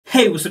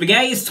Hey, what's up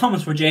guys,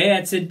 Thomas Roger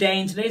here. Today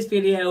in today's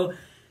video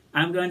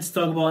I'm going to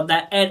talk about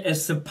that Ed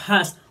has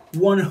surpassed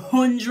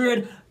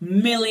 100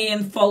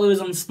 million followers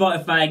on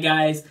Spotify,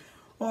 guys.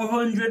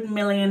 100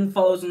 million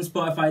followers on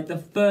Spotify. The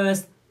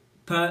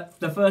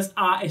first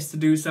artist to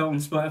do so on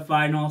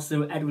Spotify, and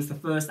also Ed was the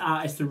first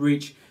artist to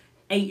reach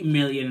 80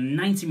 million and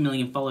 90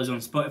 million followers on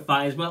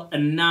Spotify as well,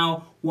 and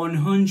now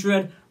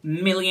 100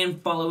 million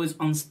followers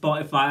on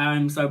Spotify.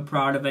 I'm so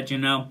proud of Ed, you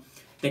know.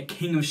 The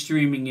king of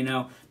streaming, you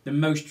know. The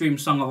most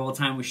streamed song of all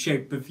time with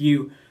Shape of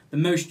You. The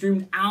most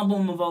streamed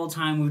album of all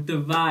time with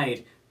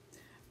Divide.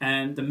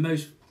 And the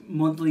most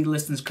monthly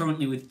listeners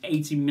currently with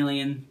 80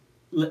 million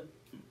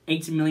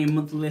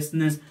monthly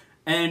listeners.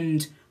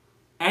 And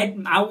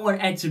Ed, I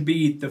want Ed to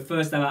be the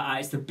first ever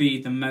artist to be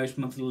the most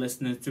monthly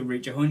listeners, to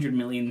reach 100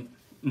 million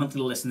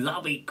monthly listeners.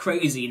 That'll be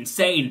crazy,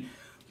 insane.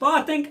 But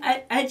I think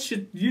Ed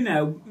should, you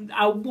know,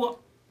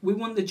 we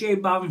want the J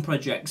Balvin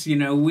projects, you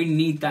know, we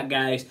need that,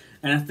 guys.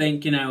 And I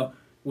think, you know,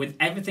 with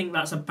everything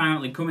that's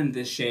apparently coming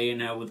this year, you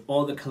know, with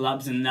all the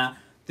collabs and that,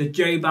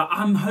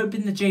 I'm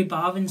hoping the J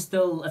Balvin's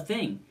still a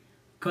thing.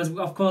 Because,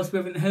 of course, we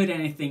haven't heard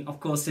anything, of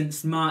course,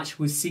 since March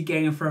with See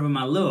Gay and Forever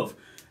My Love.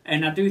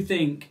 And I do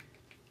think,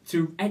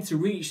 Ed to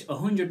reach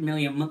 100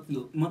 million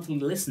monthly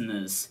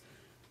listeners,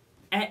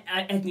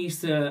 Ed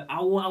needs to, I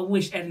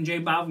wish Ed and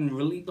J Balvin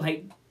really,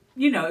 like,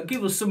 you know,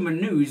 give us some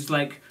news,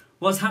 like,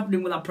 what's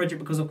happening with that project,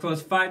 because, of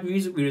course, 5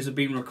 music videos have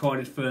been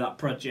recorded for that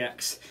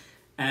project.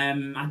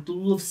 I'd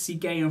love to see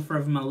Gay and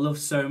Forever My Love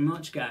so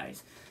much,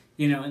 guys.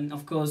 You know, and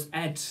of course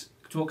Ed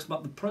talks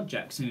about the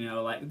projects, you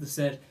know, like they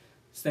said,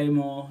 stay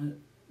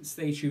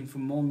tuned for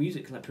more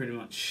music, like pretty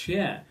much,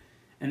 yeah.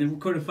 And they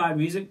recorded 5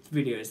 music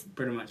videos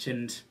pretty much,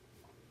 and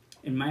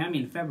in Miami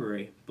in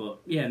February. But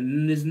yeah,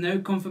 and there's no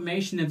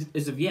confirmation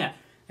as of yet.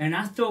 And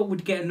I thought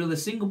we'd get another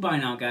single by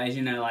now, guys,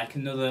 you know, like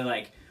another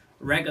like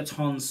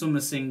reggaeton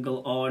summer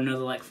single or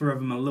another like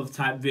Forever My Love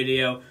type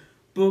video.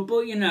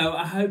 But you know,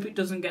 I hope it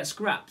doesn't get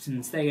scrapped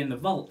and stay in the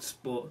vaults.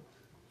 But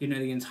you know,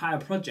 the entire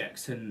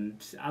project,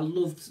 and I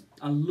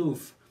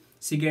love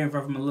See Gay and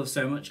Forever My Love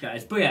so much,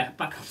 guys. But yeah,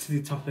 back onto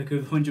the topic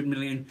of 100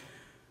 million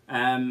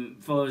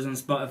followers on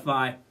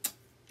Spotify.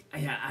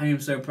 Yeah, I am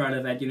so proud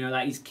of Ed. You know,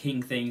 like he's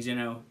king things. You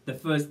know, the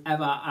first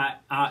ever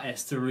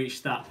artist to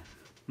reach that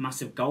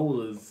massive goal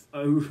of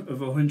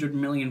 100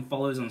 million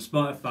followers on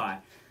Spotify.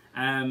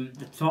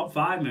 The top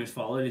 5 most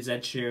followed is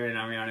Ed Sheeran,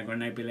 Ariana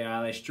Grande, Billie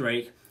Eilish,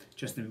 Drake,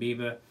 Justin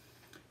Bieber,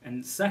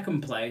 and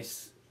second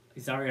place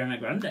is Ariana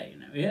Grande, you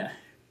know, yeah,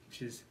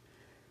 which is,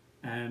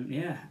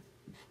 yeah.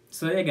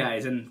 So yeah,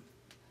 guys, and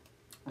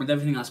with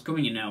everything that's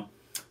coming, you know,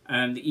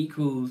 the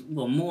Equals,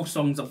 well, more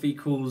songs of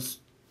Equals,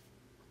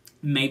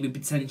 maybe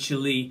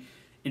potentially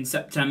in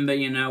September,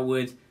 you know,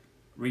 with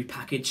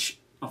Repackage.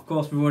 Of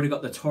course, we've already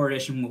got the tour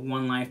edition with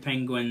One Life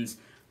Penguins,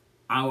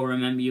 I Will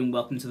Remember You and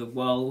Welcome to the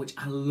World, which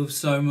I love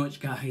so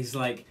much, guys.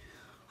 Like,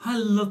 I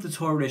love the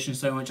tour edition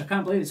so much. I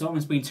can't believe it's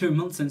almost been 2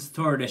 months since the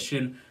tour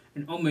edition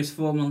and almost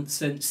 4 months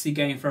since See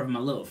Gay and Forever My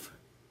Love.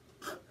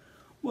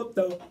 What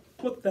the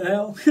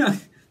hell?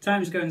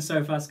 Time's going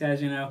so fast,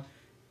 guys, you know.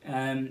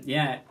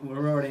 Yeah,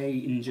 we're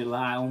already in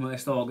July,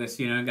 almost August,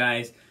 you know,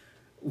 guys.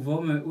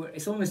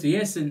 It's almost a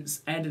year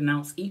since Ed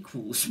announced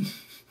Equals.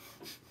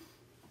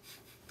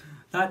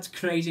 That's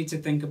crazy to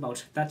think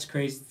about. That's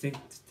crazy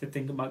to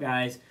think about,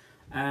 guys.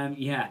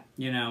 Yeah,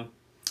 you know.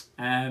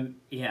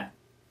 Yeah.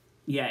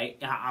 Yeah,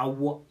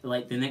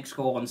 like the next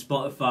goal on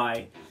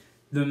Spotify,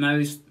 the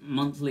most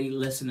monthly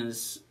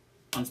listeners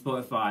on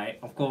Spotify,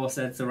 of course,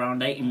 it's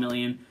around 80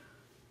 million.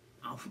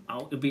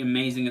 It would be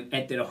amazing if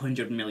Ed did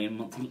 100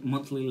 million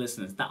monthly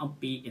listeners. That would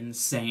be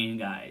insane,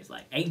 guys.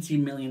 Like 80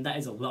 million, that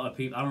is a lot of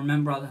people. I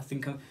remember, I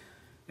think it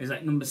was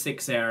like number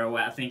 6 era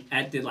where I think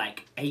Ed did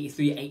like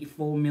 83,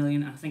 84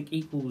 million. I think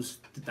Equals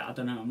did that. I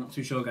don't know. I'm not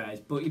too sure, guys.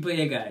 But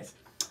yeah, guys.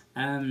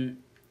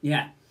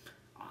 Yeah.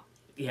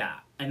 Yeah,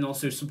 and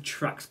also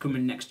Subtracts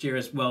coming next year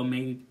as well,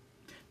 maybe,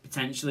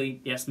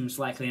 potentially, yes, most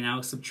likely now,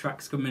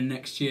 Subtracts coming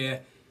next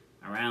year,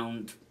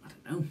 around, I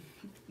don't know,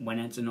 when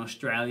Ed's in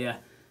Australia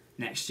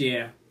next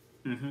year,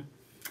 well,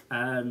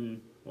 I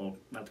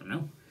don't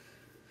know,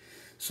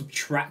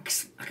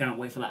 Subtracts, I can't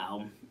wait for that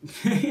album.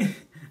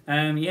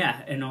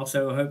 Yeah, and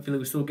also, hopefully,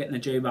 we're still getting the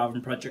J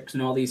Balvin projects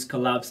and all these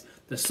collabs,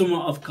 the summer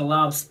of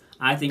collabs,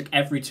 I think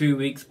every 2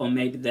 weeks, or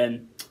maybe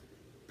then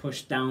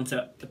pushed down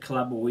to a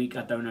collab a week,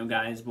 I don't know,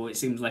 guys, but it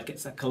seems like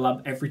it's a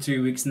collab every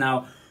 2 weeks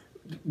now.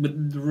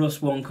 With the Russ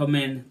one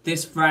coming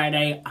this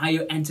Friday, Are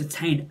You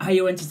Entertained? Are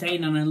You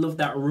Entertained? And I love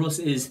that Russ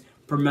is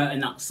promoting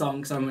that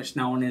song so much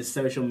now on his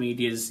social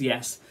medias.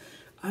 Yes,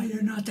 Are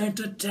You Not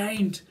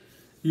Entertained?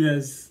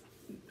 Yes,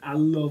 I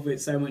love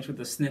it so much with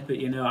the snippet,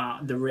 you know,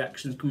 the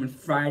reactions coming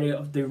Friday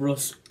of the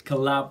Russ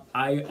collab,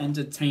 Are You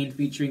Entertained,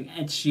 featuring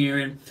Ed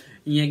Sheeran.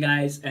 Yeah,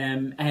 guys,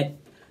 Ed,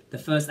 the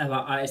first ever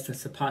artist to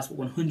surpass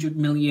 100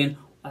 million.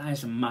 Well, that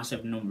is a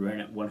massive number, isn't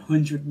it?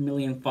 100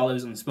 million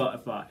followers on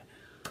Spotify.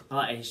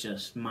 That is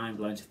just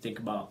mind-blowing to think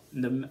about.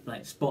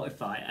 Like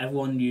Spotify,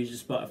 everyone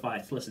uses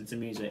Spotify to listen to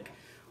music.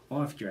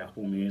 Or if you're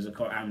Apple Music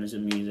or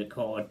Amazon Music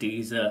or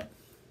Deezer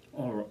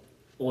or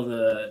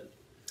other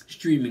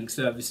streaming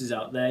services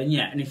out there. And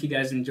yeah, and if you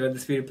guys enjoyed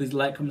this video, please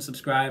like, comment,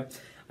 subscribe.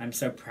 I'm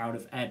so proud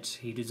of Ed.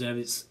 He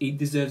deserves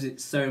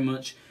it so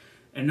much.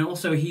 And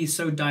also, he's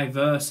so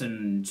diverse,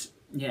 and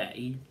yeah,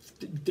 he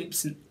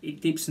dips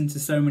into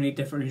so many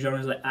different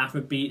genres like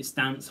Afrobeat,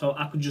 dancehall.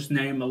 I could just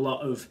name a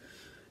lot of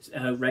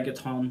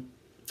reggaeton.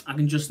 I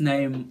can just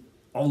name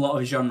a lot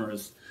of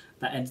genres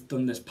that Ed's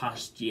done this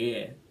past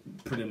year,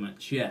 pretty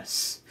much.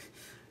 Yes,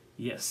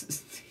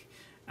 yes.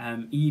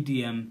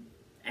 EDM,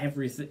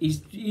 everything.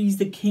 He's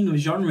the king of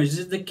genres.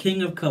 He's the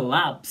king of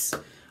collabs,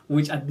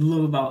 which I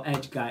love about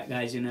Ed,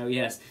 guys. You know,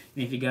 yes.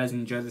 And if you guys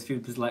enjoyed this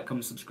video, please like,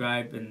 comment,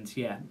 subscribe, and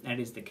yeah, Ed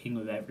is the king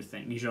of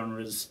everything.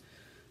 Genres,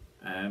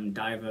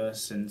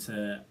 diverse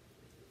into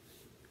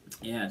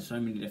yeah, so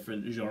many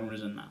different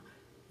genres and that.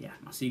 Yeah,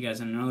 I'll see you guys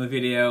in another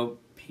video.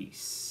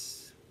 Peace.